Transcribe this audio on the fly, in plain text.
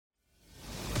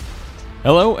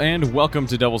Hello and welcome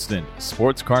to Double Stint,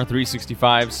 Sports Car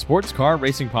 365's sports car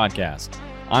racing podcast.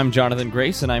 I'm Jonathan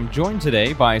Grace and I'm joined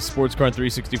today by Sports Car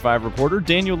 365 reporter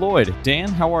Daniel Lloyd. Dan,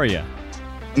 how are you?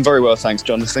 I'm very well, thanks,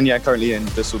 Jonathan. Yeah, currently in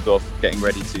Düsseldorf, getting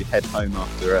ready to head home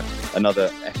after another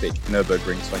epic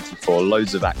Nürburgring 24.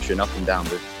 Loads of action up and down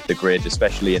the grid,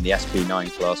 especially in the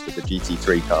SP9 class with the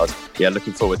GT3 cars. Yeah,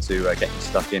 looking forward to getting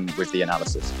stuck in with the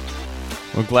analysis.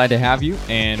 We're glad to have you,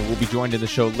 and we'll be joined in the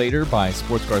show later by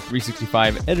Sports Car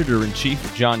 365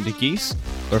 Editor-in-Chief John DeGeese.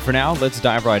 But for now, let's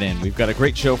dive right in. We've got a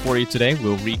great show for you today.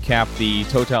 We'll recap the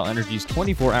Total Energies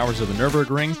 24 Hours of the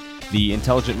Nürburgring, the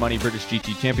Intelligent Money British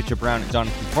GT Championship round at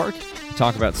Donington Park,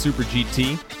 talk about Super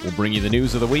GT, we'll bring you the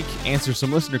news of the week, answer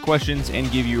some listener questions,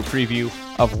 and give you a preview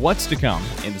of what's to come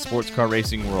in the sports car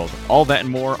racing world. All that and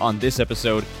more on this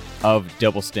episode of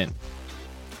Double Stint.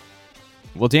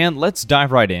 Well, Dan, let's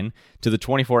dive right in to the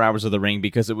 24 Hours of the Ring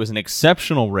because it was an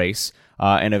exceptional race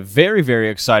and a very, very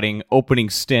exciting opening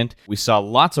stint. We saw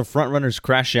lots of front runners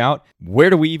crash out. Where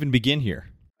do we even begin here?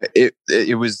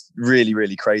 It was really,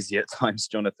 really crazy at times,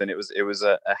 Jonathan. It was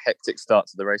a hectic start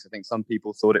to the race. I think some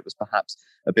people thought it was perhaps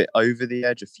a bit over the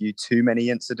edge, a few too many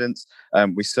incidents.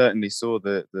 We certainly saw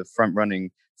the front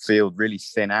running field really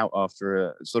thin out after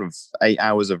a sort of 8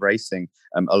 hours of racing.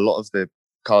 A lot of the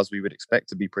cars we would expect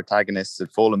to be protagonists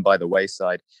had fallen by the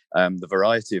wayside. The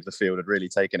variety of the field had really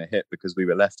taken a hit because we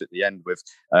were left at the end with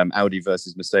Audi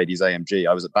versus Mercedes AMG.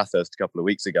 I was at Bathurst a couple of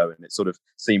weeks ago, and it sort of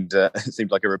seemed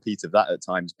like a repeat of that at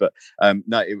times. But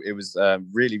no, it was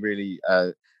really, really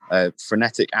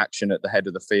frenetic action at the head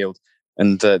of the field,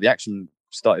 and the action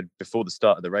started before the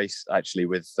start of the race, actually,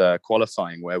 with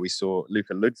qualifying, where we saw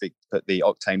Luca Ludwig put the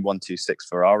Octane 126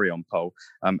 Ferrari on pole.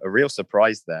 A real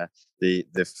surprise there.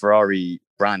 The Ferrari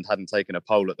brand hadn't taken a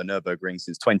pole at the Nürburgring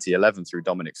since 2011 through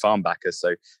Dominic Farnbacher.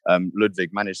 So Ludwig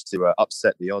managed to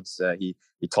upset the odds. He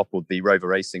toppled the Rover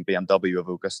Racing BMW of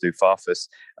Augusto Farfus,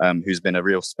 who's been a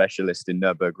real specialist in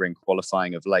Nürburgring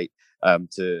qualifying of late,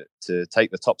 to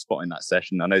take the top spot in that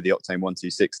session. I know the Octane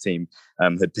 126 team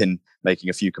had been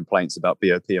making a few complaints about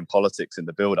BOP and politics in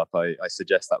the build-up. I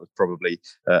suggest that was probably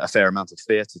a fair amount of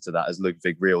theatre to that, as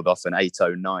Ludwig reeled off an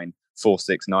 809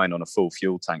 469 on a full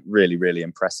fuel tank. Really, really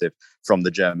impressive from the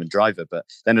German driver. But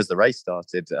then as the race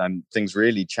started, things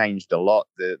really changed a lot.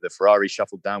 The Ferrari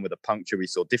shuffled down with a puncture. We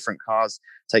saw different cars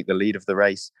take the lead of the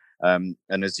race. And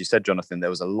as you said, Jonathan, there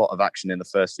was a lot of action in the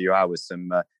first few hours, some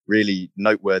really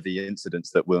noteworthy incidents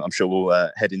that I'm sure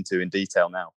we'll head into in detail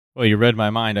now. Well, you read my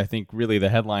mind. I think really the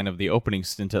headline of the opening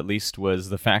stint, at least, was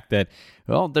the fact that,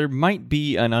 well, there might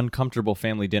be an uncomfortable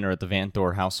family dinner at the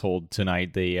Vanthoor household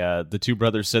tonight. The two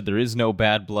brothers said there is no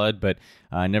bad blood, but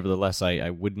nevertheless,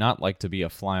 I would not like to be a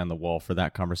fly on the wall for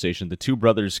that conversation. The two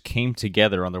brothers came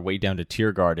together on their way down to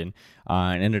Tiergarten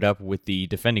and ended up with the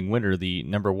defending winner, the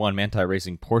number one Manthey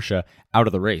Racing Porsche, out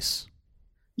of the race.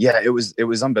 Yeah, it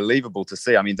was unbelievable to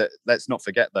see. I mean, let's not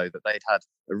forget, though, that they'd had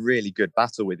a really good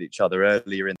battle with each other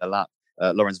earlier in the lap.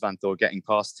 Laurens Vanthoor getting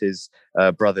past his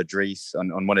brother Dries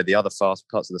on one of the other fast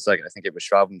parts of the circuit. I think it was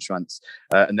Schwalbenschwanz.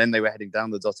 And then they were heading down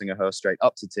the Dottinger Höhe straight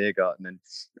up to Tiergarten. And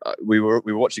we were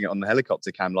watching it on the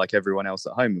helicopter cam like everyone else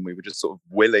at home. And we were just sort of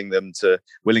willing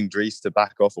Dries to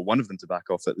back off, or one of them to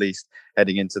back off at least,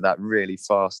 heading into that really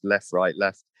fast left, right,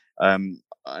 left.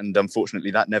 And unfortunately,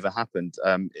 that never happened.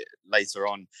 Later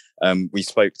on, we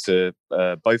spoke to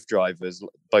both drivers,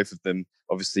 both of them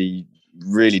obviously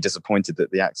really disappointed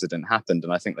that the accident happened.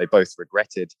 And I think they both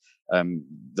regretted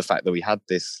the fact that we had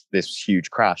this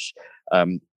huge crash.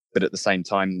 But at the same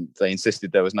time, they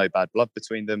insisted there was no bad blood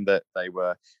between them, that they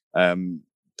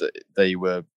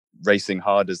were racing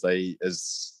hard as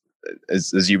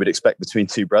you would expect between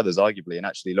two brothers, arguably. And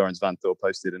actually, Laurens Vanthoor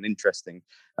posted an interesting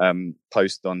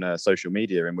post on social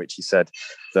media in which he said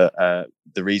that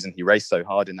the reason he raced so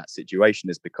hard in that situation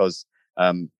is because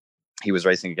he was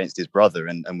racing against his brother.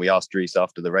 And we asked Dries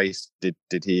after the race,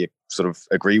 did he sort of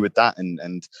agree with that?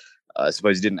 And I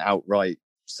suppose he didn't outright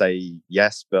say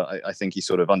yes, but I think he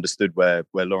sort of understood where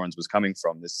Laurens was coming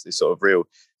from, this sort of real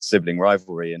sibling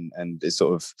rivalry, and it's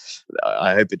sort of,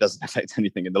 I hope it doesn't affect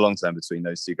anything in the long term between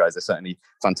those two guys. They're certainly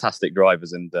fantastic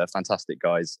drivers and fantastic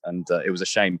guys, and it was a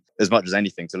shame as much as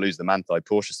anything to lose the Manthey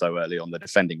Porsche so early on, the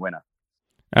defending winner.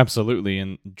 Absolutely,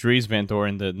 and Dries Vanthoor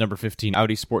in the number 15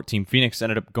 Audi Sport Team Phoenix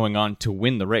ended up going on to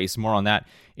win the race. More on that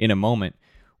in a moment.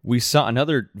 We saw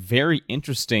another very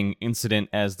interesting incident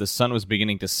as the sun was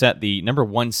beginning to set. The number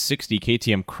 160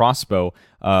 KTM Crossbow,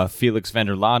 Felix van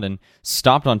der Laden,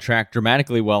 stopped on track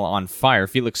dramatically while on fire.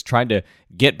 Felix tried to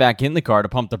get back in the car to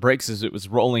pump the brakes as it was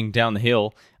rolling down the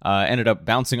hill, ended up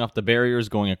bouncing off the barriers,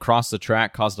 going across the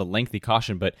track, caused a lengthy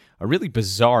caution, but a really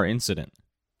bizarre incident.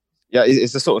 Yeah,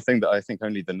 it's the sort of thing that I think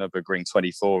only the Nürburgring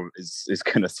 24 is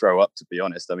going to throw up, to be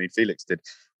honest. I mean, Felix did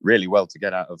really well to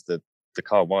get out of the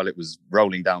car while it was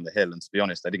rolling down the hill. And to be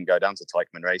honest, I didn't go down to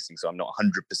Teichmann Racing, so I'm not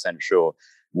 100% sure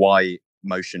why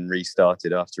motion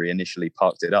restarted after he initially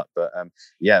parked it up. But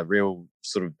yeah, real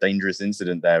sort of dangerous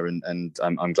incident there. And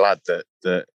I'm glad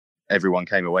that everyone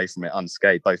came away from it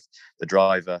unscathed, both the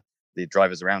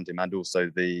drivers around him, and also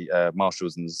the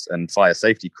marshals and fire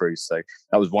safety crews. So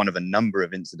that was one of a number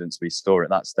of incidents we saw at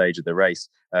that stage of the race.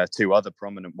 Two other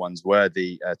prominent ones were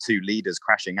the two leaders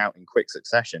crashing out in quick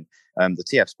succession. The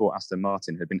TF Sport Aston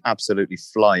Martin had been absolutely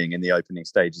flying in the opening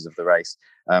stages of the race.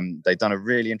 They'd done a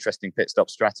really interesting pit stop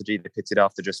strategy. They pitted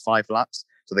after just 5 laps.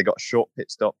 So they got a short pit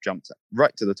stop, jumped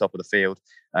right to the top of the field,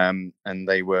 and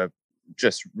they were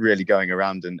just really going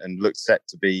around and looked set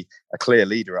to be a clear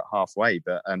leader at halfway.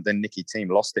 But then Niki Team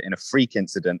lost it in a freak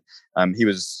incident. I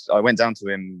went down to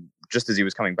him just as he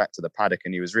was coming back to the paddock,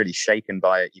 and he was really shaken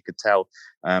by it. You could tell.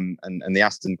 And the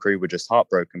Aston crew were just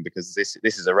heartbroken, because this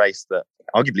is a race that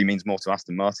arguably means more to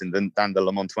Aston Martin than the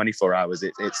Le Mans 24 hours.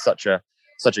 It's such a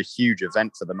huge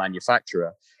event for the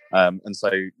manufacturer. And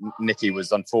so Niki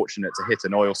was unfortunate to hit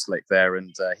an oil slick there,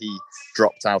 and he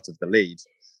dropped out of the lead.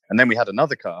 And then we had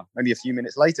another car, only a few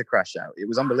minutes later, crash out. It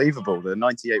was unbelievable. The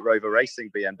 98 Rover Racing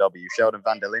BMW, Sheldon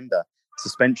van der Linde,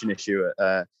 suspension issue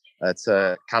at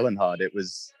Kallenhard. It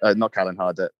was not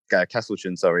Kallenhard, at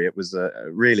Kesselchen, sorry. It was a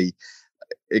really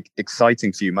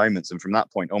exciting few moments. And from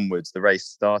that point onwards, the race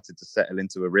started to settle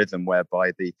into a rhythm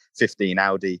whereby the 15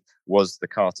 Audi was the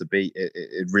car to beat.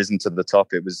 It risen to the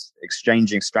top. It was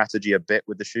exchanging strategy a bit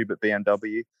with the Schubert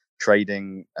BMW,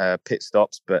 trading pit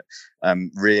stops, but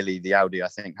really the Audi, I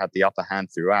think, had the upper hand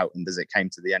throughout. And as it came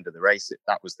to the end of the race,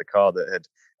 that was the car that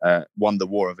had won the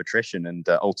war of attrition and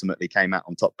ultimately came out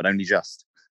on top, but only just.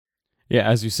 Yeah,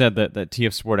 as you said, that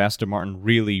TF Sport Aston Martin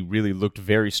really, really looked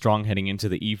very strong heading into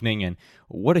the evening, and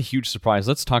what a huge surprise.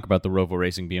 Let's talk about the Rovo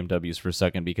Racing BMWs for a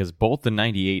second, because both the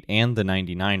 98 and the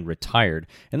 99 retired,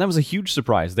 and that was a huge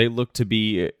surprise. They looked to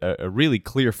be a really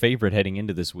clear favorite heading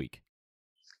into this week.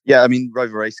 Yeah, I mean,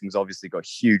 Rover Racing's obviously got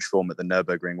huge form at the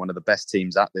Nürburgring, one of the best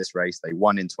teams at this race. They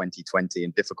won in 2020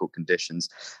 in difficult conditions.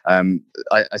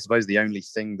 I suppose the only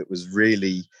thing that was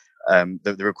really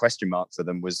the real question mark for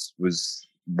them was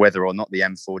whether or not the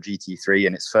M4 GT3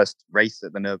 in its first race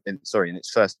at in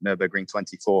its first Nürburgring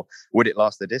 24, would it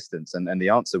last the distance? And the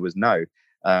answer was no.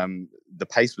 The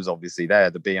pace was obviously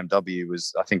there. The BMW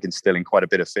was, I think, instilling quite a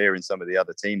bit of fear in some of the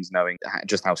other teams, knowing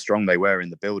just how strong they were in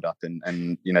the build-up, and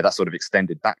that sort of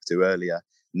extended back to earlier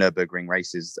Nürburgring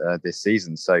races this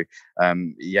season. So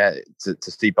to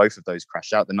see both of those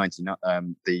crash out, the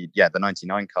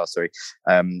 99 car,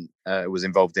 was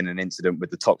involved in an incident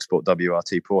with the Toksport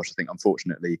WRT Porsche. I think,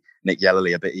 unfortunately, Nick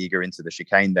Yellerly a bit eager into the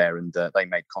chicane there, and they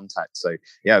made contact. So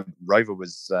yeah, Rover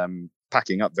was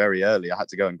packing up very early. I had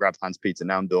to go and grab Hans-Peter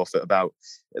Naundorf at about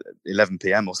 11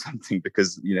 p.m. or something,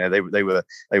 because they were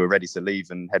ready to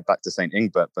leave and head back to St.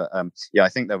 Ingbert. But I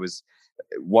think there was,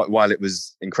 while it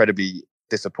was incredibly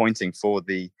disappointing for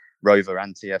the Rover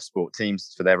and TF Sport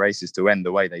teams for their races to end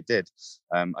the way they did,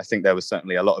 I think there was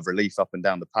certainly a lot of relief up and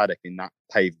down the paddock, and that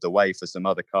paved the way for some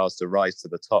other cars to rise to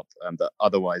the top that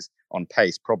otherwise on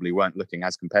pace probably weren't looking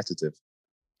as competitive.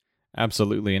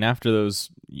 Absolutely. And after those,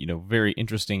 very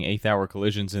interesting 8th-hour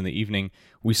collisions in the evening,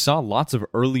 we saw lots of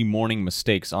early morning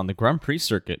mistakes on the Grand Prix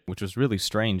circuit, which was really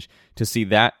strange to see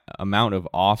that amount of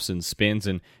offs and spins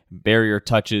and barrier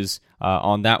touches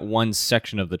on that one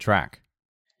section of the track.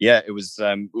 Yeah, it was.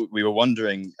 We were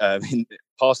wondering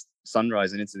past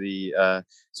sunrise and into the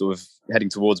sort of heading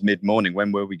towards mid-morning,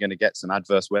 when were we going to get some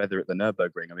adverse weather at the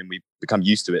Nürburgring? I mean, we've become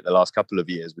used to it the last couple of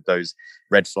years with those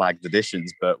red flagged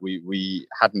additions, but we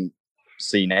hadn't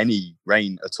seen any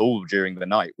rain at all during the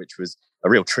night, which was a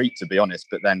real treat, to be honest.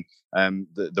 But then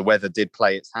the weather did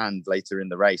play its hand later in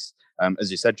the race.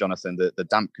 As you said, Jonathan, the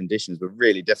damp conditions were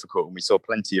really difficult, and we saw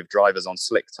plenty of drivers on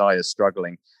slick tyres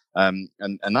struggling. And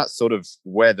that's sort of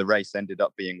where the race ended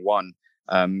up being won.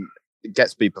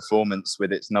 Gatsby Performance,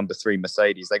 with its number 3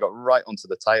 Mercedes, they got right onto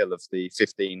the tail of the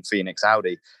 15 Phoenix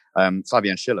Audi.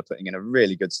 Fabian Schiller putting in a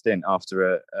really good stint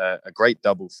after a great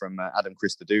double from Adam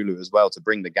Christodoulou as well to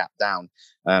bring the gap down.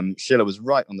 Schiller was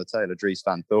right on the tail of Dries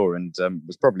van Thor and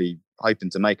was probably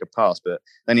hoping to make a pass, but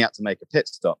then he had to make a pit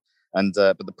stop. And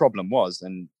but the problem was,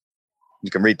 and you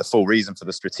can read the full reason for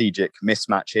the strategic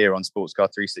mismatch here on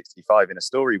Sportscar 365 in a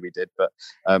story we did, but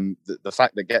the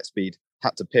fact that GetSpeed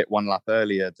had to pit one lap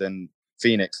earlier than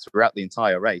Phoenix throughout the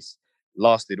entire race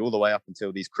lasted all the way up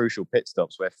until these crucial pit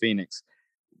stops, where Phoenix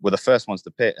were the first ones to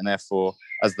pit, and therefore,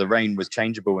 as the rain was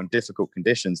changeable in difficult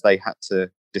conditions, they had to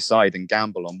decide and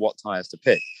gamble on what tyres to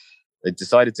pick. They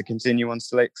decided to continue on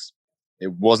slicks.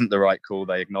 It wasn't the right call,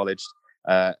 they acknowledged.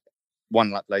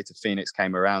 One lap later, Phoenix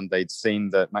came around. They'd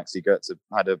seen that Maxi Goetze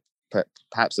had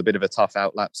perhaps a bit of a tough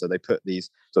outlap, so they put these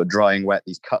sort of drying wet,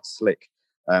 these cut slick,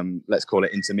 let's call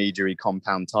it intermediary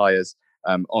compound tyres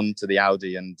onto the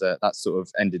Audi, and that sort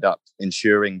of ended up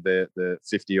ensuring the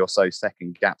 50 or so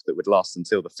second gap that would last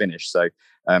until the finish. So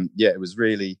it was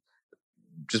really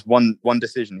just one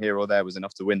decision here or there was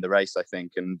enough to win the race, I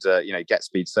think. And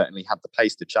GetSpeed certainly had the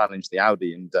pace to challenge the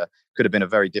Audi, and could have been a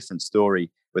very different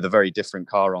story with a very different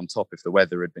car on top if the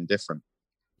weather had been different.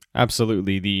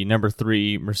 Absolutely. The number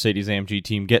 3 Mercedes-AMG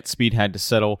team GetSpeed had to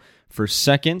settle for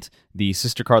second. The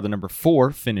sister car, the number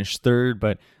 4, finished third,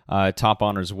 but top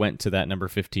honors went to that number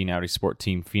 15 Audi Sport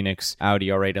Team Phoenix Audi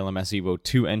R8 LMS Evo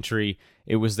 2 entry.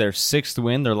 It was their 6th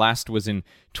win. Their last was in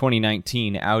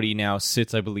 2019. Audi now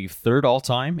sits, I believe, third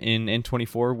all-time in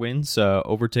N24 wins,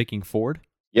 overtaking Ford.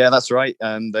 Yeah, that's right.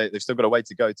 They've still got a way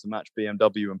to go to match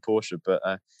BMW and Porsche, but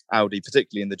Audi,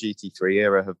 particularly in the GT3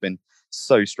 era, have been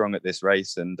so strong at this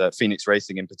race, and Phoenix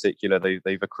Racing in particular,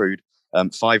 they've accrued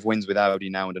 5 wins with Audi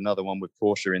now and another one with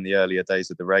Porsche in the earlier days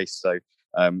of the race. So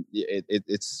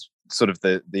it's sort of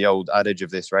the old adage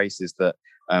of this race is that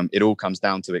it all comes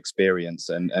down to experience,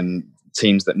 and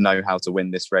teams that know how to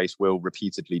win this race will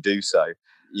repeatedly do so.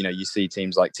 You see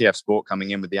teams like TF Sport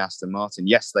coming in with the Aston Martin.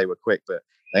 Yes, they were quick, but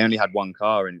they only had one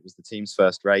car, and it was the team's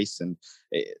first race, and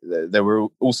there were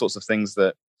all sorts of things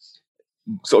that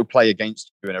sort of play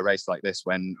against you in a race like this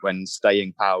when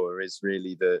staying power is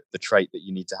really the trait that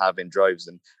you need to have in droves.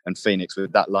 And Phoenix,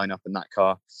 with that lineup and that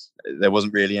car, there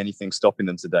wasn't really anything stopping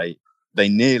them today. They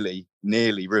nearly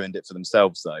ruined it for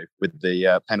themselves, though, with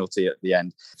the penalty at the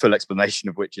end. Full explanation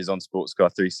of which is on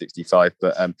Sportscar 365.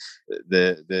 But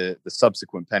the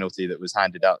subsequent penalty that was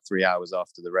handed out 3 hours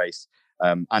after the race,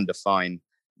 and a fine,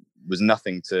 was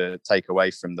nothing to take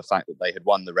away from the fact that they had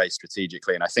won the race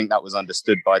strategically. And I think that was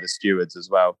understood by the stewards as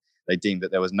well. They deemed that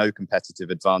there was no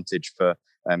competitive advantage for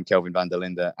Kelvin van der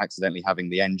Linde accidentally having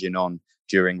the engine on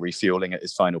during refueling at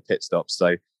his final pit stop. So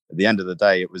at the end of the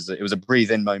day, it was a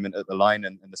breathe-in moment at the line,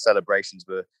 and the celebrations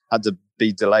had to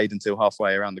be delayed until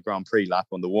halfway around the Grand Prix lap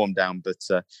on the warm down. But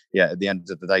at the end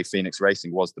of the day, Phoenix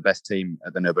Racing was the best team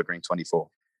at the Nürburgring 24.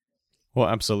 Well,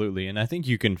 absolutely. And I think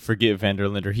you can forgive van der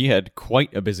Linde. He had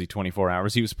quite a busy 24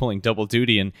 hours. He was pulling double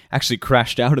duty and actually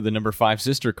crashed out of the number 5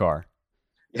 sister car.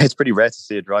 Yeah, it's pretty rare to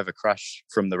see a driver crash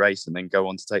from the race and then go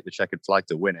on to take the checkered flag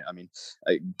to win it. I mean,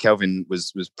 Kelvin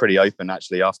was pretty open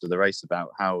actually after the race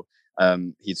about how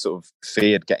he'd sort of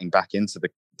feared getting back into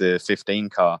the 15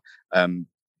 car,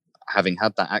 having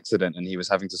had that accident, and he was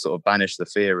having to sort of banish the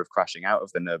fear of crashing out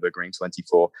of the Nürburgring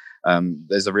 24.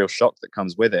 There's a real shock that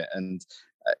comes with it, and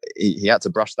he had to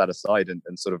brush that aside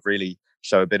and sort of really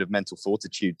show a bit of mental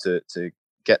fortitude to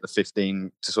get the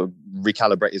 15, to sort of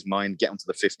recalibrate his mind, get onto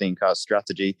the 15 car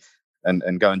strategy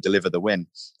and go and deliver the win.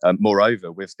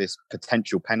 Moreover, with this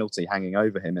potential penalty hanging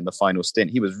over him in the final stint,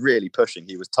 he was really pushing.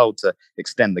 He was told to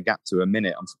extend the gap to a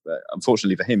minute.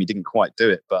 Unfortunately for him, he didn't quite do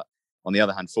it. But on the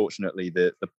other hand, fortunately,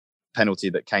 the penalty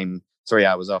that came 3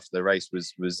 hours after the race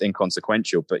was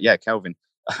inconsequential. But yeah, Kelvin,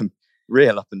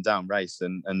 real up and down race.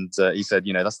 And he said,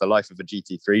 that's the life of a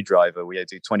GT3 driver. We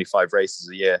do 25 races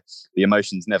a year. The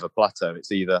emotions never plateau.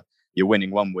 It's either you're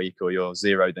winning one week or you're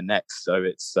zero the next. So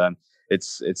it's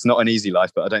not an easy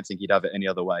life, but I don't think he'd have it any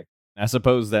other way. I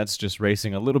suppose that's just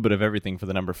racing, a little bit of everything for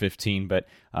the number 15, but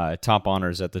top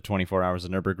honors at the 24 Hours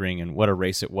of Nürburgring, and what a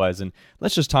race it was. And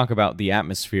let's just talk about the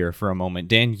atmosphere for a moment.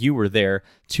 Dan, you were there,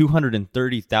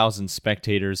 230,000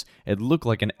 spectators. It looked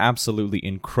like an absolutely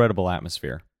incredible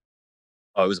atmosphere.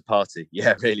 Oh, it was a party.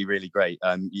 Yeah, really, really great.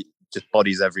 Just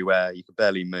bodies everywhere. You could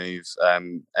barely move.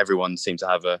 Everyone seemed to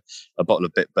have a bottle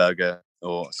of Bitburger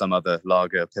or some other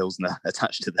lager pilsner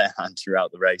attached to their hand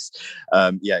throughout the race.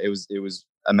 It was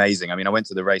amazing. I mean, I went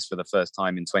to the race for the first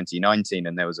time in 2019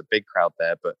 and there was a big crowd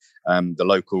there, but the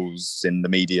locals in the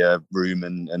media room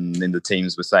and in the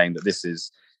teams were saying that this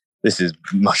is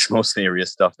much more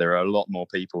serious stuff. There are a lot more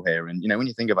people here. And, when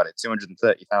you think about it,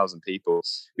 230,000 people,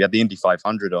 we had the Indy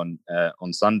 500 on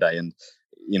Sunday, and,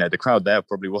 the crowd there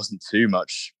probably wasn't too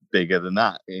much bigger than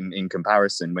that in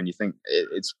comparison when you think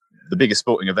it's the biggest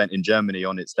sporting event in Germany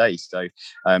on its day. So,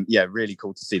 really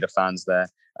cool to see the fans there.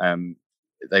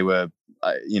 They were,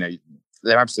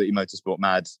 they're absolutely motorsport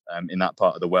mad in that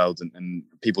part of the world, and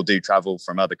people do travel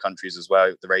from other countries as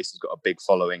well. The race has got a big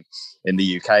following in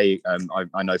the UK,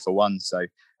 I know for one. So,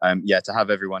 to have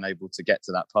everyone able to get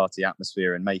to that party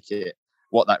atmosphere and make it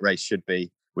what that race should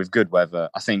be with good weather,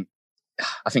 I think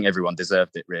I think everyone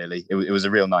deserved it. Really, it was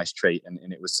a real nice treat,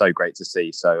 and it was so great to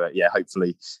see. So yeah,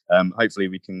 hopefully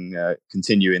we can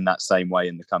continue in that same way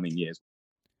in the coming years.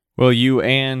 Well, you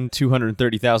and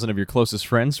 230,000 of your closest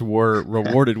friends were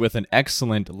rewarded with an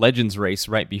excellent Legends race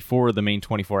right before the main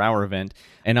 24-hour event,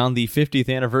 and on the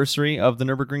 50th anniversary of the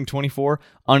Nürburgring 24,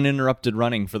 uninterrupted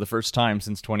running for the first time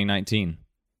since 2019.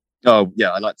 Oh yeah,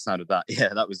 I like the sound of that. Yeah,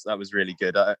 that was really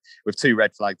good. With 2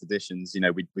 red flagged editions,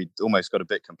 we almost got a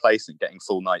bit complacent getting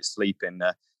full night's sleep in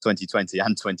 2020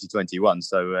 and 2021.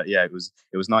 So yeah, it was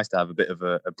nice to have a bit of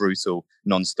a brutal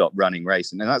non-stop running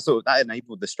race, and then that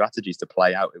enabled the strategies to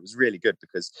play out. It was really good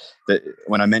because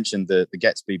when I mentioned the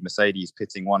GetSpeed Mercedes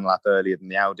pitting 1 lap earlier than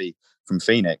the Audi from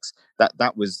Phoenix,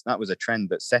 that was a trend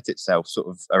that set itself sort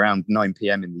of around 9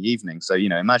 p.m. in the evening. So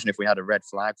imagine if we had a red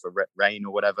flag for rain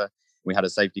or whatever. We had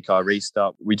a safety car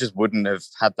restart. We just wouldn't have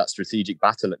had that strategic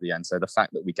battle at the end. So the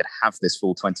fact that we could have this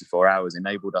full 24 hours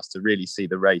enabled us to really see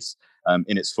the race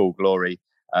in its full glory.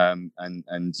 And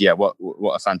yeah, what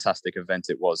a fantastic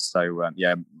event it was. So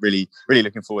yeah, really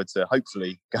looking forward to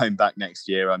hopefully going back next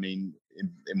year. I mean,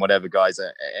 in whatever guise,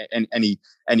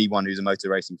 anyone who's a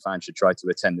motor racing fan should try to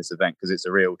attend this event because it's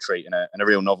a real treat and a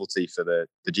real novelty for the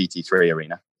GT3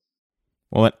 arena.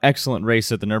 Well, an excellent race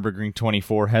at the Nürburgring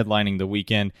 24 headlining the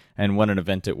weekend, and what an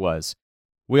event it was.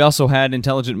 We also had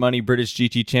Intelligent Money British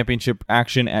GT Championship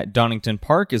action at Donington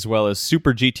Park, as well as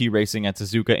Super GT racing at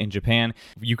Suzuka in Japan.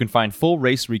 You can find full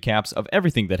race recaps of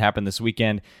everything that happened this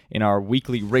weekend in our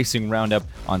weekly racing roundup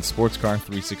on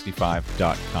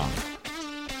sportscar365.com.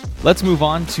 Let's move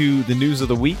on to the news of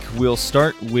the week. We'll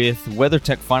start with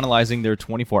WeatherTech finalizing their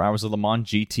 24 Hours of Le Mans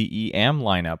GTE AM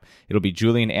lineup. It'll be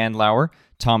Julian Andlauer,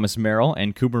 Thomas Merrill,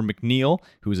 and Cooper McNeil,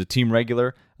 who is a team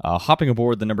regular, hopping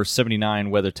aboard the number 79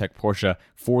 WeatherTech Porsche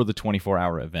for the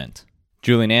 24-hour event.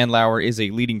 Julian Andlauer is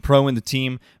a leading pro in the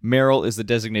team. Merrill is the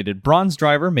designated bronze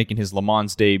driver, making his Le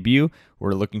Mans debut.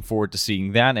 We're looking forward to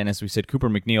seeing that. And as we said, Cooper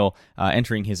McNeil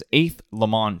entering his 8th Le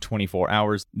Mans 24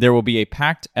 Hours. There will be a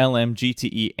packed LM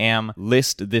GTE AM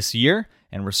list this year,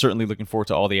 and we're certainly looking forward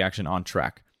to all the action on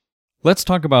track. Let's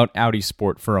talk about Audi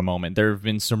Sport for a moment. There have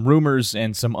been some rumors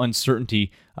and some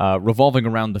uncertainty revolving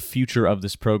around the future of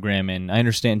this program, and I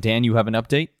understand, Dan, you have an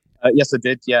update? Yes, I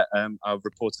did. Yeah, our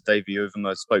reporter Davey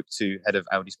Overmars spoke to head of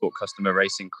Audi Sport Customer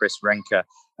Racing, Chris Renke,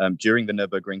 during the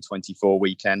Nürburgring 24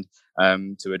 weekend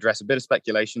to address a bit of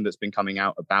speculation that's been coming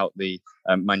out about the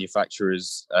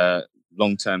manufacturer's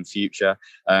long-term future.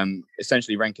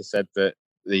 Essentially, Renke said that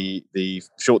the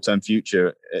short-term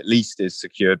future at least is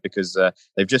secured because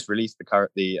they've just released the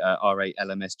R8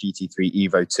 LMS GT3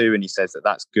 Evo 2, and he says that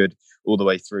that's good all the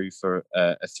way through for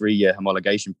a 3-year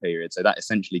homologation period. So that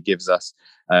essentially gives us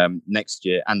next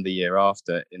year and the year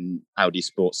after in Audi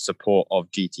Sport's support of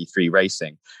GT3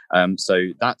 racing. So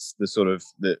that's the sort of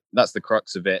that's the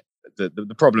crux of it.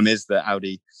 The problem is that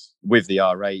Audi with the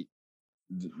R8,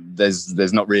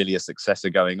 there's not really a successor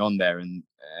going on there, and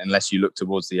unless you look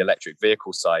towards the electric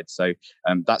vehicle side. So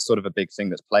that's sort of a big thing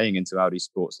that's playing into Audi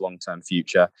Sport's long-term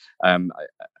future. And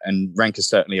Renke is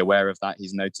certainly aware of that.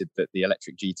 He's noted that the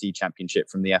electric GT championship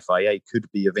from the FIA could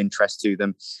be of interest to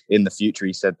them in the future.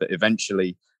 He said that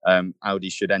eventually Audi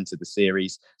should enter the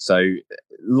series. So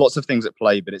lots of things at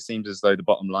play, but it seems as though the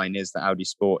bottom line is that Audi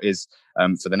Sport is,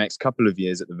 for the next couple of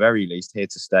years at the very least, here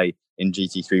to stay in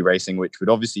GT3 racing, which would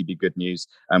obviously be good news.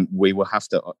 We will have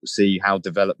to see how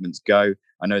developments go.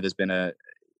 I know there's been a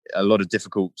lot of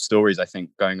difficult stories, I think,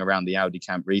 going around the Audi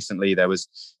camp recently. There was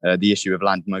the issue of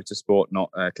Land Motorsport not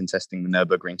contesting the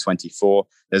Nürburgring 24.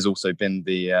 There's also been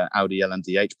the Audi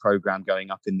LMDH program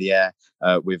going up in the air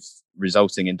with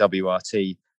resulting in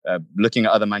WRT looking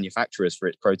at other manufacturers for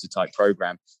its prototype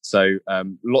program. So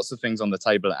lots of things on the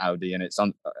table at Audi, and it's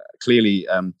clearly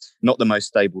not the most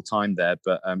stable time there,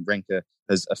 but Renke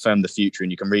has affirmed the future,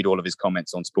 and you can read all of his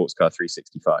comments on Sportscar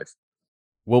 365.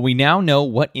 Well, we now know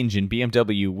what engine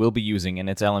BMW will be using in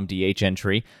its LMDH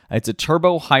entry. It's a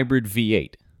turbo hybrid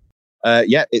V8.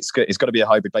 Yeah, it's got to be a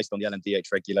hybrid based on the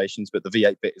LMDH regulations, but the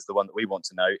V8 bit is the one that we want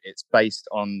to know. It's based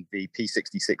on the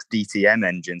P66 DTM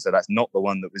engine, so that's not the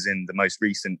one that was in the most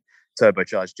recent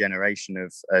turbocharged generation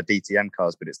of DTM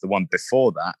cars, but it's the one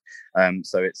before that.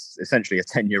 So it's essentially a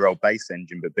 10-year-old base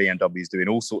engine, but BMW is doing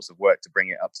all sorts of work to bring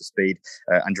it up to speed.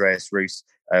 Andreas Roos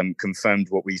confirmed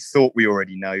what we thought we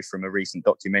already know from a recent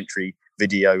documentary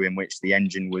video in which the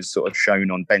engine was sort of shown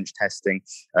on bench testing.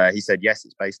 He said, yes,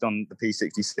 it's based on the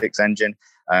P66 engine.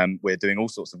 We're doing all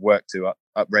sorts of work to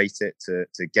uprate it,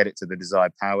 to get it to the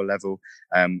desired power level.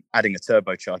 Adding a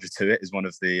turbocharger to it is one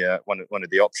of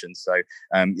the options. So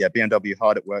BMW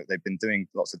hard at work. They've been doing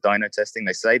lots of dyno testing.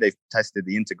 They say they've tested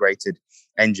the integrated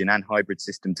engine and hybrid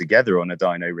system together on a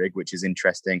dyno rig, which is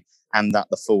interesting, and that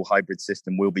the full hybrid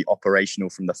system will be operational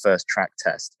from the first track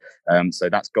test. So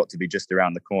that's got to be just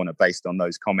around the corner based on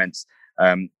those comments.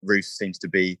 Roos seems to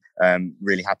be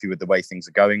really happy with the way things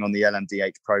are going on the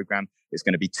LMDH program. It's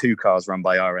going to be 2 cars run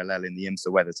by RLL in the IMSA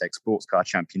WeatherTech Sports Car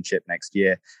Championship next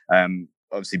year.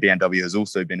 Obviously, BMW has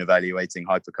also been evaluating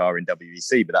hypercar in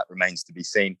WEC, but that remains to be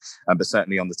seen. But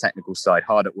certainly on the technical side,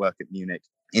 hard at work at Munich,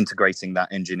 integrating that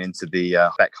engine into the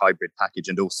spec hybrid package,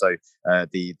 and also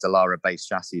the Dallara base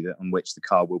chassis on which the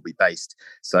car will be based.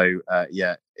 So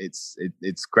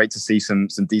it's great to see some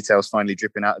details finally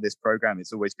dripping out of this program.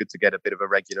 It's always good to get a bit of a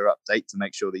regular update to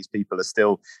make sure these people are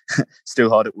still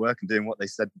hard at work and doing what they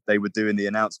said they would do in the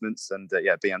announcements. And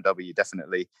BMW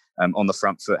definitely on the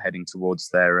front foot heading towards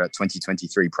their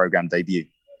 2023 program debut.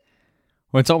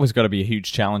 Well, it's always got to be a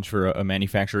huge challenge for a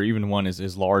manufacturer, even one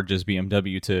as large as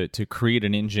BMW, to create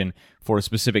an engine for a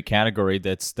specific category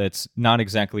that's not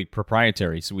exactly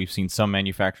proprietary. So we've seen some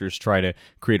manufacturers try to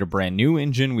create a brand new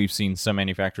engine. We've seen some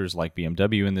manufacturers, like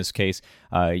BMW in this case,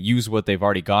 use what they've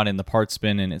already got in the parts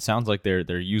bin, and it sounds like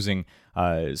they're using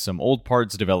some old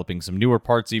parts, developing some newer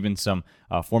parts, even some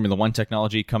Formula One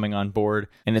technology coming on board.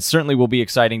 And it certainly will be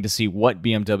exciting to see what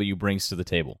BMW brings to the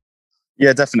table.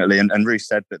 Yeah, definitely. And Roos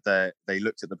said that they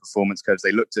looked at the performance curves.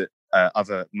 They looked at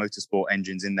other motorsport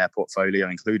engines in their portfolio,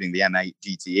 including the M8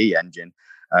 GTE engine,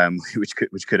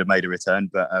 which could have made a return.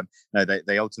 But no,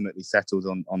 they ultimately settled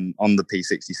on the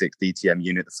P66 DTM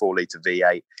unit, the 4-litre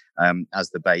V8, as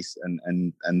the base,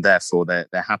 and therefore they're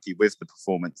happy with the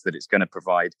performance that it's going to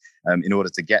provide in order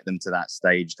to get them to that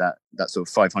stage. That sort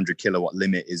of 500 kilowatt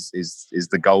limit is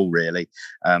the goal, really.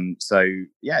 So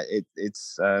yeah,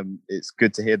 it's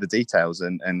good to hear the details,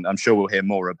 and I'm sure we'll hear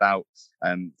more about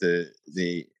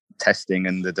the testing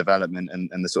and the development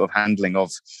and the sort of handling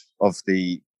of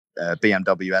the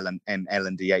BMW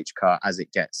LMDH car as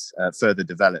it gets further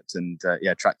developed. And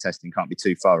track testing can't be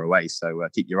too far away, so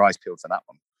keep your eyes peeled for that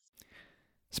one.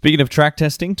 Speaking of track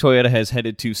testing, Toyota has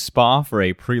headed to Spa for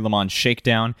a pre-Le Mans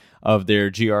shakedown of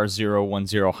their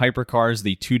GR010 hypercars.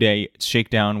 The 2-day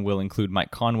shakedown will include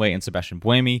Mike Conway and Sebastian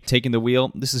Buemi taking the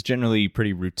wheel. This is generally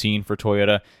pretty routine for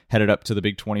Toyota. Headed up to the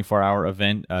big 24-hour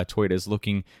event, Toyota is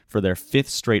looking for their 5th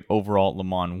straight overall Le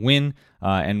Mans win.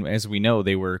 And as we know,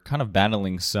 they were kind of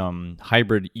battling some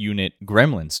hybrid unit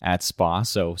gremlins at Spa,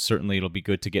 so certainly it'll be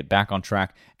good to get back on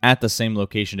track at the same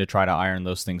location to try to iron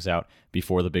those things out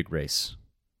before the big race.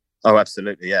 Oh,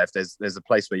 absolutely. Yeah. If there's a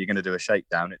place where you're going to do a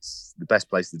shakedown, it's the best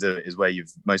place to do it is where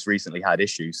you've most recently had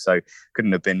issues. So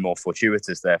couldn't have been more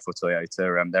fortuitous there for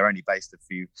Toyota. They're only based a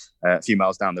few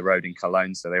miles down the road in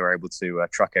Cologne, so they were able to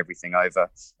truck everything over.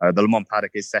 The Le Mans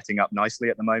paddock is setting up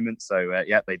nicely at the moment. So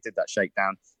they did that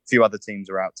shakedown. A few other teams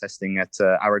are out testing at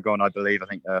Aragon, I believe. I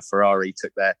think Ferrari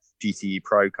took their GTE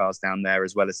Pro cars down there,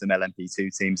 as well as some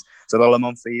LMP2 teams. So the Le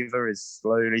Mans fever is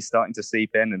slowly starting to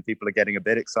seep in, and people are getting a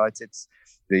bit excited.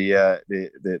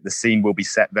 The scene will be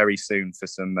set very soon for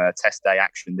some test day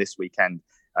action this weekend.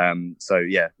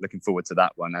 Looking forward to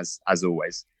that one as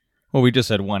always. Well, we just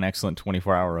had one excellent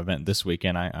 24-hour event this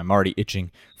weekend. I'm already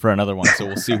itching for another one, so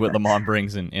we'll see what Le Mans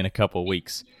brings in a couple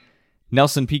weeks.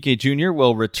 Nelson Piquet Jr.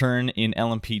 will return in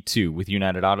LMP2 with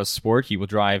United Autosport. He will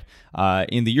drive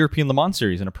in the European Le Mans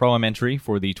Series in a Pro-Am entry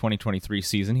for the 2023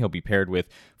 season. He'll be paired with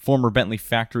former Bentley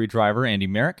factory driver Andy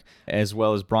Merrick, as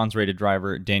well as bronze-rated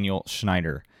driver Daniel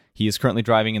Schneider. He is currently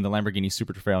driving in the Lamborghini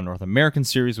Super Trofeo North American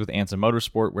Series with ANSA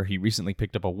Motorsport, where he recently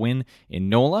picked up a win in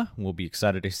NOLA. We'll be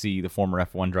excited to see the former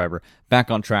F1 driver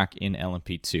back on track in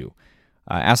LMP2.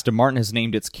 Aston Martin has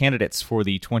named its candidates for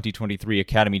the 2023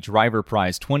 Academy Driver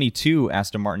Prize. 22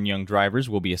 Aston Martin young drivers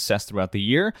will be assessed throughout the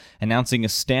year, announcing a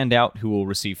standout who will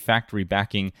receive factory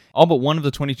backing. All but one of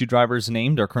the 22 drivers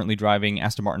named are currently driving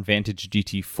Aston Martin Vantage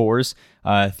GT4s.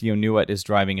 Theo Nieuwet is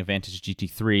driving a Vantage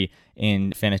GT3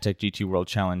 in Fanatec GT World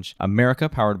Challenge America,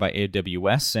 powered by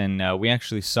AWS. And we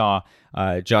actually saw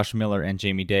Josh Miller and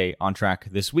Jamie Day on track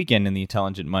this weekend in the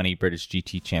Intelligent Money British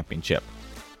GT Championship.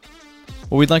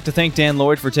 Well, we'd like to thank Dan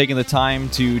Lloyd for taking the time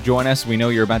to join us. We know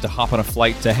you're about to hop on a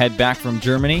flight to head back from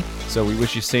Germany, so we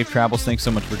wish you safe travels. Thanks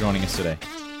so much for joining us today.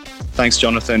 Thanks,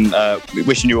 Jonathan.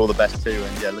 Wishing you all the best too,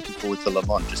 and looking forward to Le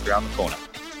Mans just around the corner.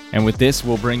 And with this,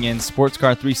 we'll bring in Sports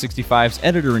Car 365's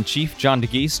editor-in-chief, John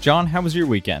DeGeese. John, how was your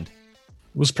weekend?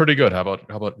 It was pretty good. How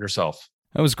about yourself?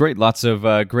 That was great. Lots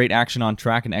of great action on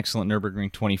track, an excellent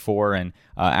Nürburgring 24, and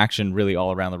action really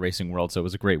all around the racing world, so it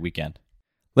was a great weekend.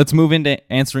 Let's move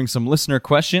into answering some listener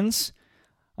questions.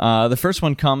 The first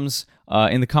one comes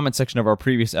in the comment section of our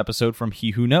previous episode from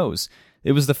He Who Knows.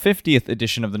 It was the 50th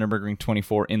edition of the Nürburgring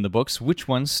 24 in the books. Which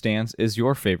one stands as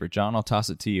your favorite? John, I'll toss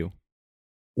it to you.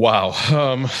 Wow.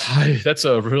 That's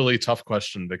a really tough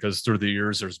question because through the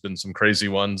years, there's been some crazy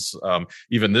ones.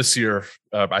 Even this year,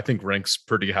 I think ranks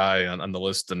pretty high on the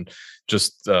list, and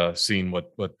just seeing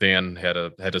what Dan had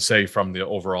to say from the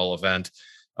overall event.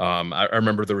 I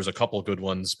remember there was a couple of good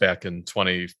ones back in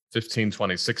 2015,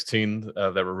 2016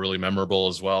 that were really memorable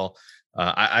as well.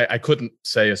 I couldn't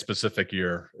say a specific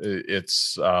year.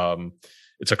 It's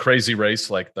a crazy race,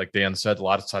 like Dan said,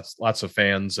 lots of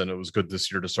fans, and it was good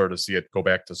this year to sort of see it go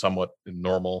back to somewhat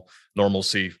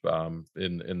normalcy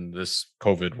in this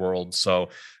COVID world. So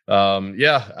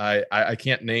I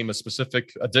can't name a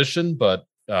specific edition, but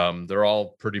they're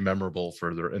all pretty memorable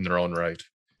in their own right.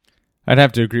 I'd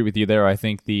have to agree with you there. I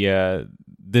think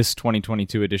this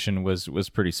 2022 edition was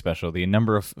pretty special. The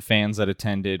number of fans that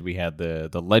attended, we had the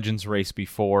Legends race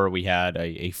before, we had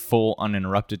a full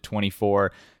uninterrupted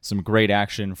 24, some great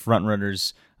action, front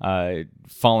runners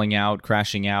falling out,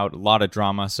 crashing out, a lot of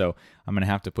drama. So I'm going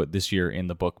to have to put this year in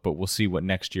the book, but we'll see what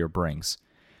next year brings.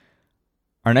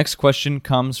 Our next question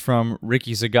comes from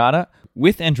Ricky Zagata.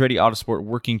 With Andretti Autosport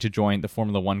working to join the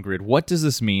Formula One grid, what does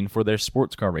this mean for their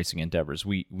sports car racing endeavors?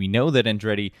 We know that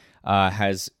Andretti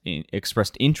has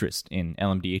expressed interest in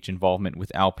LMDH involvement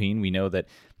with Alpine. We know that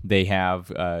they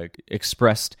have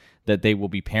expressed that they will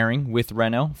be pairing with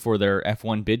Renault for their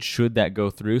F1 bid should that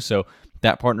go through. So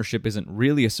that partnership isn't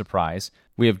really a surprise.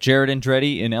 We have Jared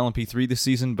Andretti in LMP3 this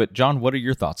season, but John, what are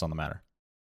your thoughts on the matter?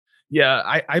 Yeah,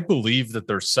 I believe that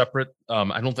they're separate.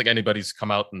 I don't think anybody's come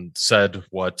out and said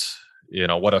what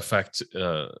effect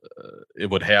it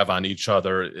would have on each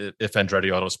other if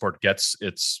Andretti Autosport gets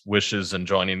its wishes in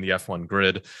joining the F1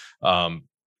 grid.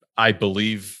 I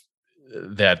believe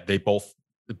that they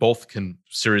both can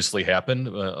seriously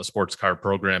happen, a sports car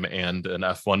program and an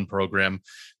F1 program.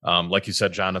 Like you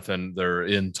said, Jonathan, they're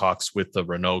in talks with the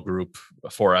Renault group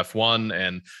for F1,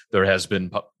 and there has been,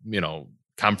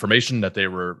 confirmation that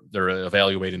they're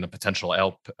evaluating a potential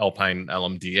Alpine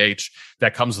LMDH.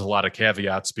 That comes with a lot of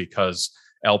caveats because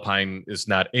Alpine is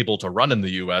not able to run in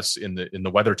the U.S. in the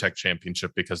WeatherTech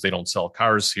Championship because they don't sell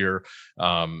cars here.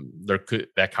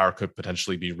 That car could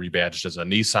potentially be rebadged as a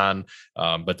Nissan,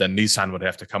 but then Nissan would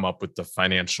have to come up with the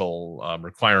financial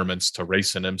requirements to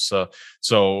race in IMSA.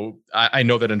 So I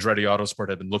know that Andretti Autosport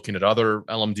had been looking at other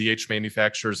LMDH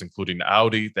manufacturers, including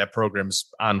Audi. That program's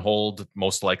on hold,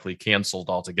 most likely canceled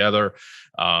altogether.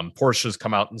 Porsche's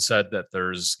come out and said that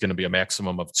there's going to be a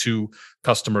maximum of 2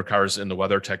 customer cars in the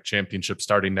WeatherTech Championship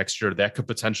starting next year. That could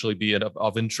potentially be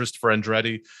of interest for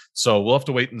Andretti. So we'll have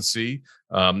to wait and see.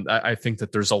 I think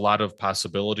that there's a lot of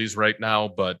possibilities right now,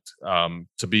 but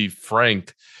to be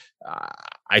frank,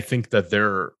 I think that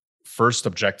their first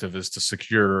objective is to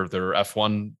secure their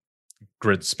F1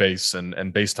 grid space,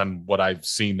 and based on what I've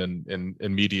seen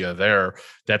in media there,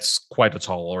 that's quite a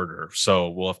tall order. So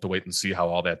we'll have to wait and see how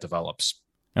all that develops.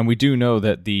 And we do know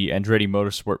that the Andretti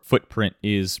Motorsport footprint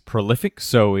is prolific,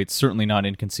 so it's certainly not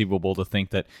inconceivable to think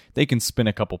that they can spin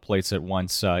a couple plates at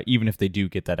once, even if they do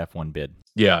get that F1 bid.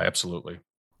 Yeah, absolutely.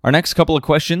 Our next couple of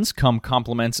questions come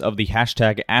compliments of the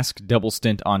hashtag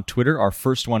AskDoubleStint on Twitter. Our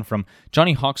first one from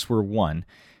Johnny Hawksware1.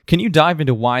 Can you dive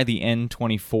into why the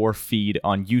N24 feed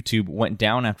on YouTube went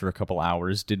down after a couple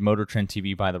hours? Did Motor Trend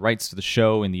TV buy the rights to the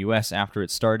show in the U.S. after it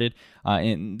started?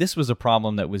 And this was a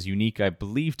problem that was unique, I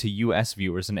believe, to U.S.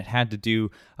 viewers, and it had to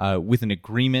do with an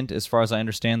agreement, as far as I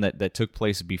understand, that took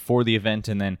place before the event,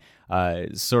 and then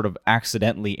sort of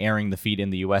accidentally airing the feed in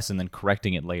the U.S. and then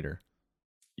correcting it later.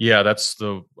 Yeah, that's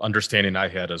the understanding I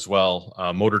had as well.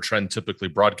 Motor Trend typically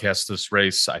broadcasts this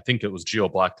race. I think it was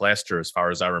geo-blocked last year, as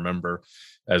far as I remember,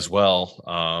 as well.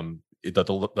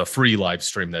 The free live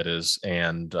stream, that is,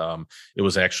 and it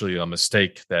was actually a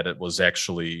mistake that it was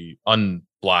actually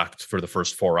unblocked for the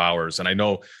first 4 hours, and I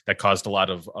know that caused a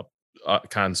lot of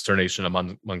consternation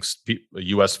amongst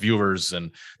U.S. viewers,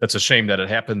 and that's a shame that it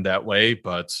happened that way.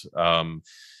 But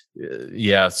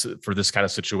for this kind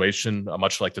of situation,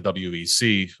 much like the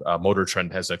WEC, Motor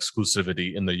Trend has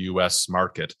exclusivity in the U.S.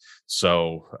 market.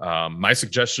 So my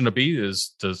suggestion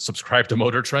is to subscribe to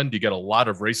Motor Trend. You get a lot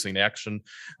of racing action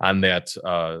on that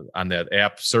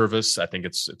app service. I think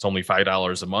it's only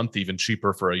 $5 a month, even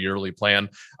cheaper for a yearly plan.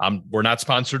 We're not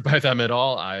sponsored by them at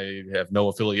all. I have no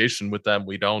affiliation with them.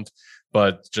 We don't.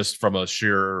 But just from a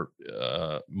sheer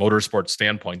motorsport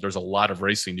standpoint, there's a lot of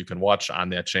racing you can watch on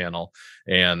that channel,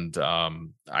 and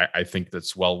I think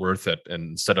that's well worth it.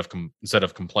 And instead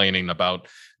of complaining about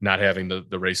not having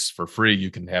the race for free,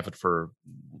 you can have it for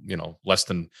less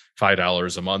than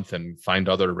 $5 a month and find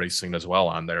other racing as well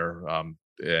on there.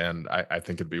 And I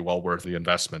think it'd be well worth the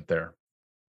investment there.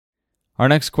 Our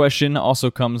next question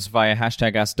also comes via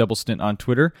hashtag AskDoubleStint on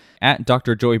Twitter. At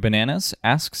Dr. Joey Bananas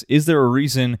asks, is there a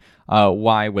reason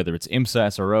why, whether it's IMSA,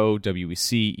 SRO,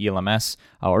 WEC, ELMS,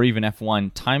 or even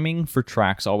F1, timing for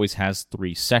tracks always has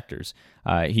 3 sectors?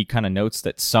 He kind of notes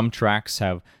that some tracks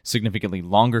have significantly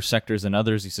longer sectors than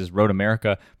others. He says Road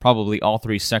America, probably all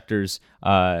 3 sectors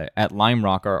at Lime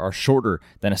Rock are shorter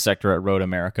than a sector at Road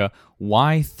America.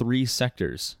 Why 3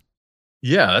 sectors?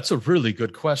 Yeah, that's a really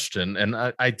good question. And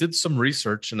I did some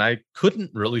research and I couldn't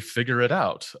really figure it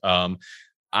out.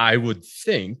 I would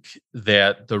think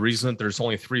that the reason that there's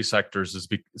only 3 sectors is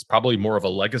probably more of a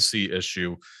legacy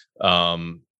issue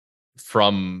from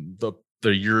the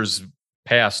years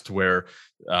past, where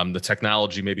the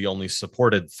technology maybe only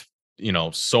supported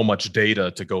so much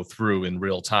data to go through in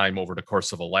real time over the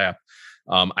course of a lap.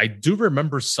 I do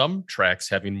remember some tracks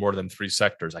having more than 3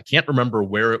 sectors. I can't remember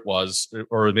where it was,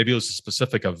 or maybe it was a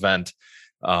specific event.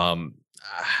 I'm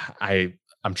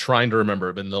trying to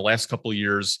remember, but in the last couple of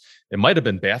years, it might have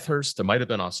been Bathurst, it might have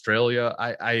been Australia.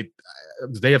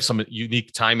 They have some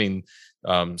unique timing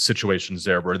situations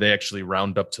there where they actually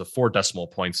round up to 4 decimal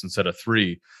points instead of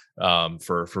 3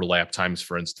 for lap times,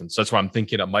 for instance. That's why I'm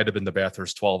thinking it might have been the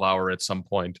Bathurst 12-hour at some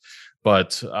point.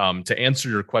 But to answer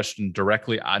your question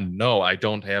directly, no, I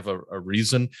don't have a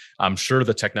reason. I'm sure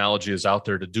the technology is out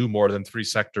there to do more than 3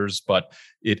 sectors, but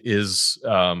it is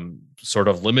sort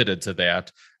of limited to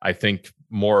that. I think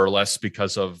more or less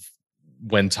because of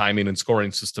when timing and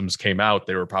scoring systems came out,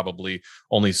 there were probably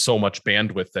only so much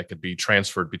bandwidth that could be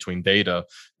transferred between data.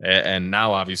 And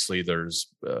now, obviously, there's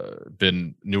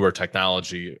been newer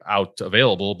technology out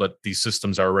available, but these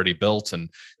systems are already built,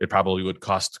 and it probably would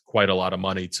cost quite a lot of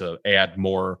money to add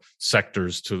more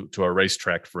sectors to a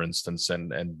racetrack, for instance,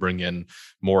 and bring in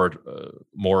more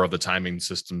of the timing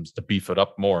systems to beef it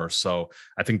up more. So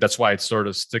I think that's why it sort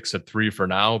of sticks at 3 for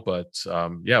now. But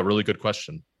yeah, really good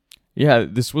question. Yeah,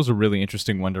 this was a really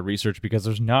interesting one to research because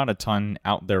there's not a ton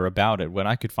out there about it. What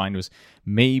I could find was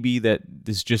maybe that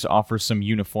this just offers some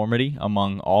uniformity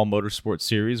among all motorsport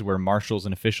series where marshals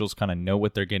and officials kind of know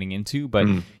what they're getting into. But,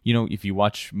 if you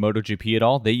watch MotoGP at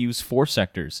all, they use 4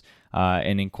 sectors.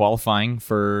 And in qualifying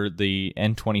for the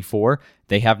N24,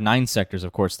 they have 9 sectors.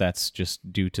 Of course, that's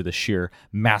just due to the sheer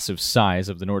massive size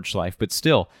of the Nordschleife, but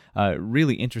still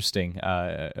really interesting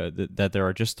that there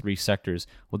are just 3 sectors.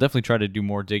 We'll definitely try to do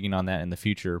more digging on that in the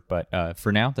future, but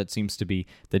for now, that seems to be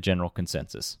the general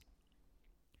consensus.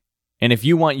 And if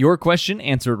you want your question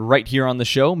answered right here on the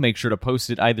show, make sure to post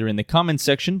it either in the comments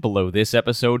section below this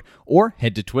episode or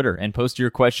head to Twitter and post your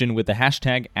question with the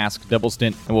hashtag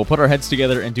AskDoubleStint, and we'll put our heads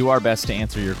together and do our best to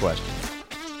answer your question.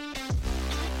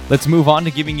 Let's move on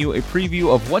to giving you a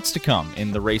preview of what's to come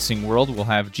in the racing world. We'll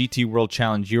have GT World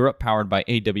Challenge Europe powered by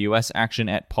AWS action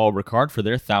at Paul Ricard for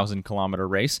their 1,000-kilometer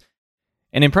race.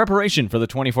 And in preparation for the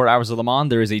 24 Hours of Le Mans,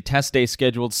 there is a test day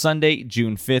scheduled Sunday,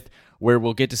 June 5th, where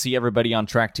we'll get to see everybody on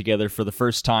track together for the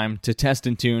first time to test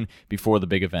and tune before the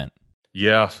big event.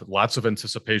 Yeah, lots of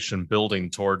anticipation building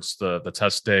towards the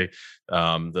test day.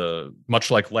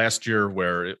 Much like last year,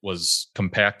 where it was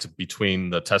compact between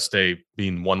the test day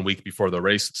being 1 week before the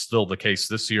race, it's still the case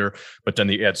this year. But then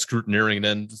you add scrutineering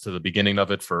in to the beginning of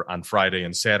it on Friday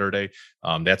and Saturday.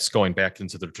 That's going back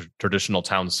into the traditional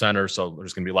town center, so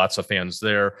there's going to be lots of fans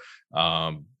there.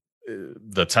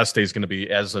 The test day is going to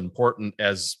be as important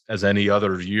as any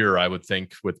other year, I would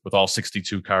think, with all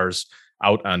 62 cars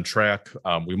out on track.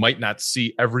 We might not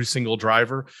see every single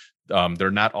driver. They're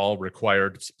not all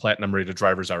required. Platinum rated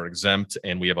drivers are exempt,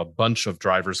 and we have a bunch of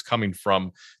drivers coming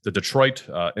from the Detroit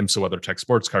IMSA WeatherTech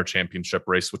Sports Car Championship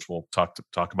race, which we'll talk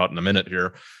about in a minute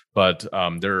here. But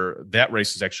that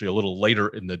race is actually a little later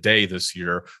in the day this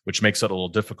year, which makes it a little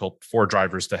difficult for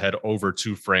drivers to head over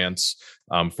to France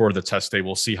for the test day.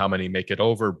 We'll see how many make it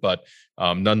over, but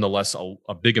nonetheless,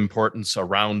 a big importance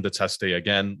around the test day.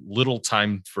 Again, little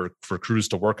time for crews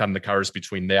to work on the cars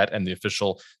between that and the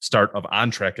official start of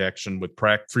on-track action with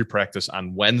free practice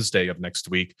on Wednesday of next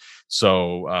week.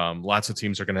 So lots of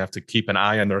teams are going to have to keep an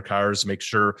eye on their cars, make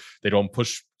sure they don't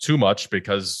push too much,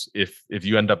 because if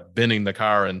you end up binning the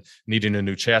car and needing a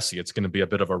new chassis, it's going to be a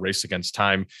bit of a race against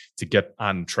time to get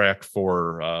on track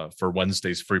for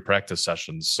Wednesday's free practice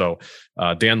sessions. So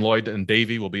Dan Lloyd and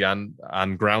Davey will be on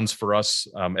grounds for us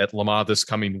at Le Mans this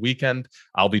coming weekend.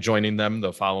 I'll be joining them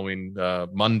the following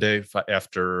Monday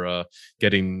after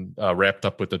getting wrapped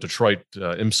up with the Detroit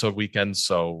IMSA weekend.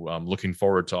 So I'm looking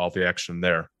forward to all the action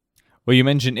there. Well, you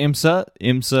mentioned IMSA.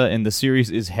 IMSA in the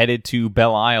series is headed to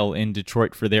Belle Isle in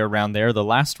Detroit for their round there, the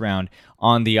last round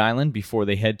on the island before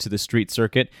they head to the street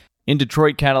circuit. In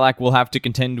Detroit, Cadillac will have to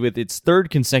contend with its third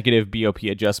consecutive BOP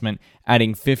adjustment,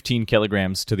 adding 15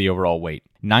 kilograms to the overall weight.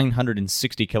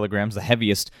 960 kilograms, the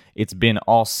heaviest it's been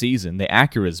all season. The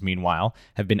Acuras, meanwhile,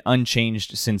 have been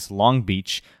unchanged since Long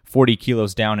Beach, 40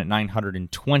 kilos down at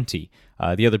 920.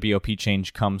 The other BOP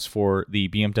change comes for the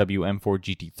BMW M4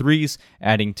 GT3s,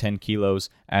 adding 10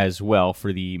 kilos as well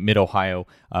for the Mid-Ohio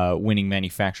winning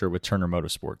manufacturer with Turner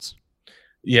Motorsports.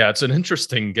 Yeah, it's an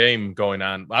interesting game going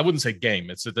on. I wouldn't say game.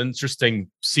 It's an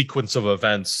interesting sequence of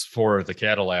events for the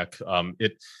Cadillac.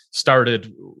 It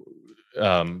started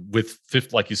with,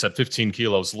 like you said, 15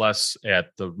 kilos less at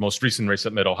the most recent race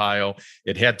at Mid-Ohio.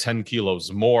 It had 10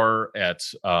 kilos more at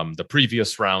the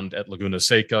previous round at Laguna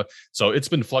Seca. So it's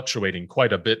been fluctuating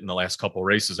quite a bit in the last couple of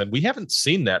races. And we haven't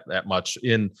seen that much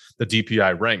in the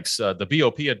DPI ranks. The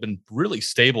BOP had been really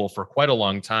stable for quite a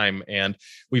long time. And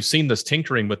we've seen this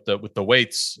tinkering with the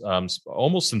weights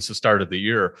almost since the start of the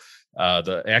year.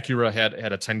 The Acura had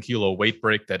a 10 kilo weight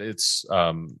break that it's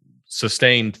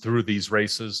sustained through these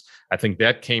races. I think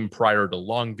that came prior to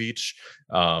Long Beach.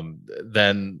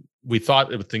 Then we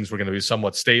thought things were going to be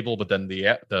somewhat stable, but then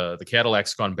the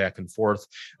Cadillac's gone back and forth.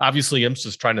 Obviously, IMSA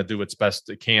is trying to do its best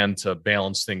it can to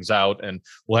balance things out, and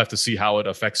we'll have to see how it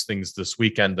affects things this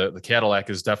weekend. The Cadillac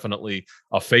is definitely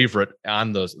a favorite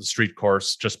on the street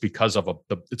course just because of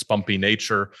its bumpy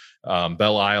nature.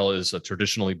 Belle Isle is a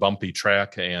traditionally bumpy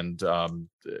track, and the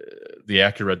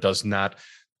Acura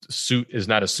is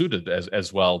not as suited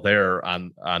as well there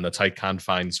on the tight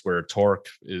confines where torque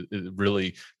it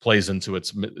really plays into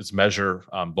its measure,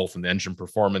 both in the engine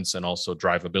performance and also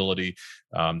drivability.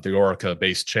 The Orica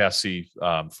based chassis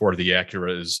for the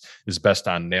Acura is best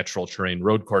on natural terrain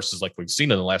road courses like we've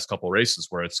seen in the last couple of races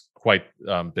where it's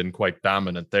been quite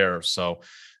dominant there. So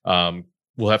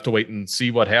we'll have to wait and see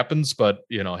what happens, but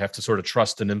have to sort of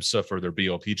trust in IMSA for their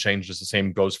BOP changes. The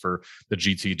same goes for the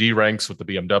GTD ranks with the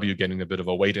BMW getting a bit of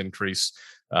a weight increase.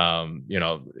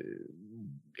 It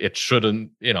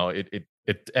shouldn't.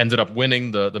 It ended up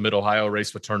winning the Mid-Ohio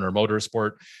race with Turner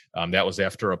Motorsport. That was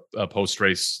after a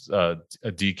post-race a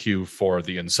DQ for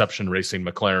the Inception Racing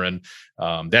McLaren.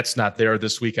 That's not there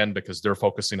this weekend because they're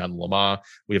focusing on Le Mans.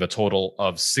 We have a total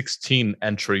of 16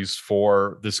 entries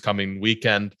for this coming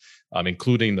weekend,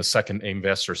 including the second Aim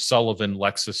Vassar Sullivan.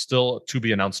 Lexus still to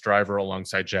be announced driver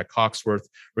alongside Jack Hawksworth.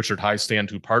 Richard Highstand,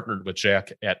 who partnered with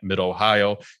Jack at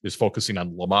Mid-Ohio, is focusing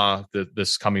on Le Mans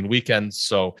this coming weekend.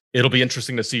 So it'll be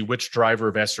interesting to see which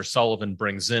driver Vassar Sullivan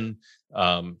brings in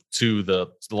to the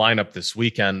lineup this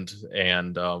weekend,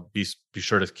 and be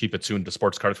sure to keep it tuned to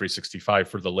Sports Car 365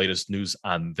 for the latest news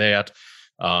on that.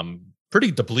 Pretty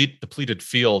depleted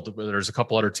field. There's a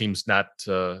couple other teams not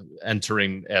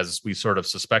entering as we sort of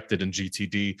suspected in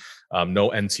GTD. No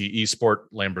NT Esport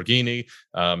Lamborghini,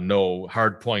 no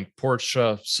Hardpoint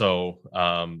Porsche. So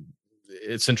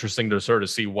it's interesting to sort of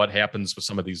see what happens with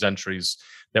some of these entries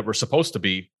that were supposed to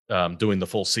be doing the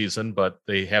full season, but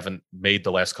they haven't made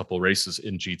the last couple of races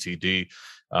in GTD.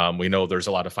 We know there's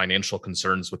a lot of financial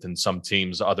concerns within some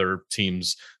teams, other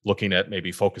teams looking at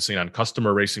maybe focusing on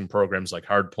customer racing programs like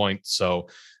Hardpoint. So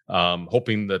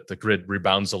hoping that the grid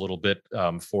rebounds a little bit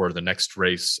for the next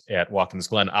race at Watkins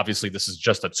Glen. Obviously, this is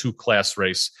just a 2-class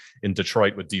race in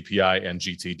Detroit with DPI and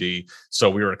GTD. So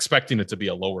we were expecting it to be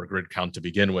a lower grid count to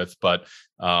begin with. But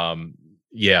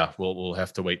we'll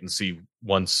have to wait and see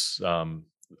once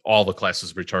all the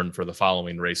classes return for the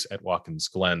following race at Watkins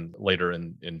Glen later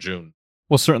in June.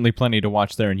 Well, certainly plenty to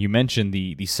watch there. And you mentioned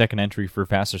the second entry for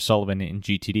Vassar Sullivan in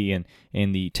GTD, and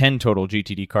in the 10 total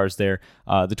GTD cars there.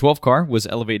 The 12 car was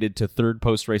elevated to third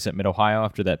post-race at Mid-Ohio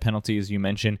after that penalty, as you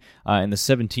mentioned, and the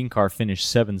 17 car finished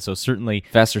 7th. So certainly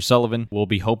Vassar Sullivan will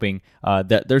be hoping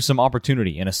that there's some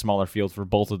opportunity in a smaller field for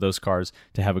both of those cars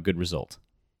to have a good result.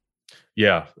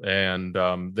 Yeah, and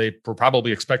they were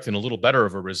probably expecting a little better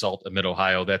of a result at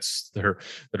Mid-Ohio. That's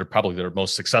probably their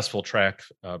most successful track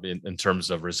in terms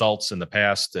of results in the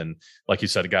past. And like you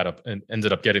said,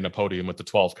 ended up getting a podium with the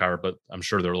 12 car, but I'm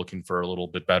sure they're looking for a little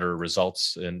bit better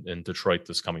results in Detroit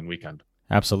this coming weekend.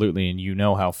 Absolutely, and you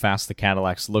know how fast the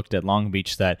Cadillacs looked at Long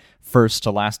Beach, that first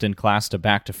to last in class to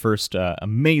back to first,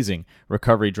 amazing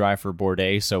recovery drive for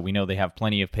Bourdais, so we know they have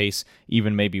plenty of pace,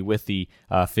 even maybe with the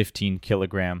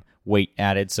 15-kilogram weight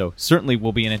added, so certainly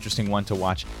will be an interesting one to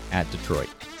watch at Detroit.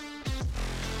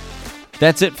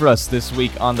 That's it for us this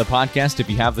week on the podcast. If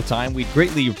you have the time, we'd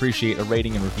greatly appreciate a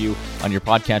rating and review on your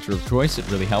podcatcher of choice.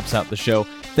 It really helps out the show.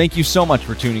 Thank you so much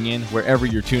for tuning in, wherever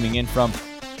you're tuning in from.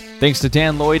 Thanks to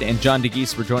Dan Lloyd and John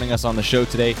DeGeese for joining us on the show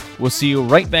today. We'll see you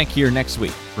right back here next week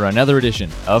for another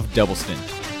edition of Double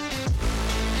Stint.